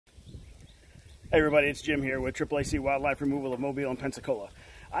Hey everybody, it's Jim here with AAAC Wildlife Removal of Mobile and Pensacola.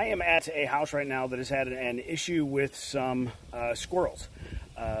 I am at a house right now that has had an issue with some squirrels.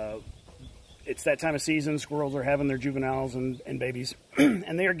 It's that time of season. Squirrels are having their juveniles and babies,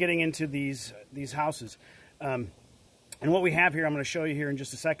 and they are getting into these houses. And what we have here, I'm going to show you here in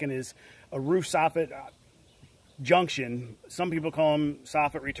just a second, is a roof soffit junction. Some people call them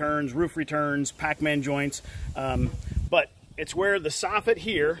soffit returns, roof returns, Pac-Man joints, but it's where the soffit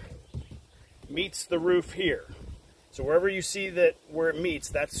here meets the roof here. So wherever you see that where it meets,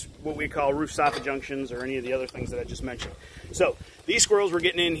 that's what we call roof soffit junctions, or any of the other things that I just mentioned. So these squirrels were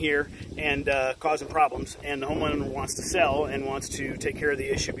getting in here and causing problems, and the homeowner wants to sell and wants to take care of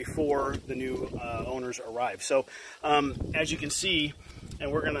the issue before the new owners arrive. So as you can see, and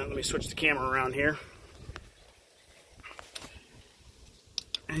let me switch the camera around here.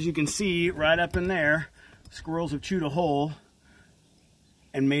 As you can see right up in there, squirrels have chewed a hole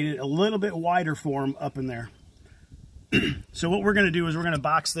and made it a little bit wider for them up in there. So what we're going to do is we're going to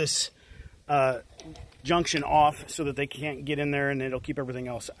box this junction off so that they can't get in there, and it'll keep everything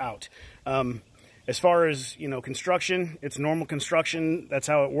else out. As far as, construction, it's normal construction. That's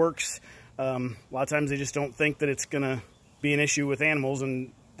how it works. A lot of times they just don't think that it's going to be an issue with animals,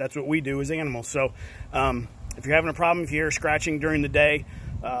 and that's what we do as animals. So if you're having a problem, if you hear scratching during the day,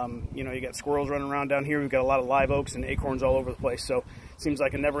 you got squirrels running around down here. We've got a lot of live oaks and acorns all over the place. So it seems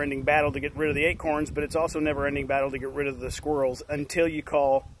like a never-ending battle to get rid of the acorns, but it's also a never-ending battle to get rid of the squirrels until you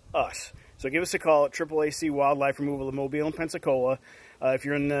call us. So give us a call at AAAC Wildlife Removal of Mobile and Pensacola. If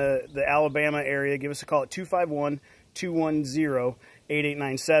you're in the Alabama area, give us a call at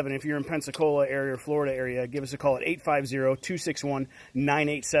 251-210-8897. If you're in Pensacola area or Florida area, give us a call at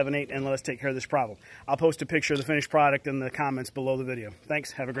 850-261-9878 and let us take care of this problem. I'll post a picture of the finished product in the comments below the video.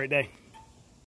 Thanks. Have a great day.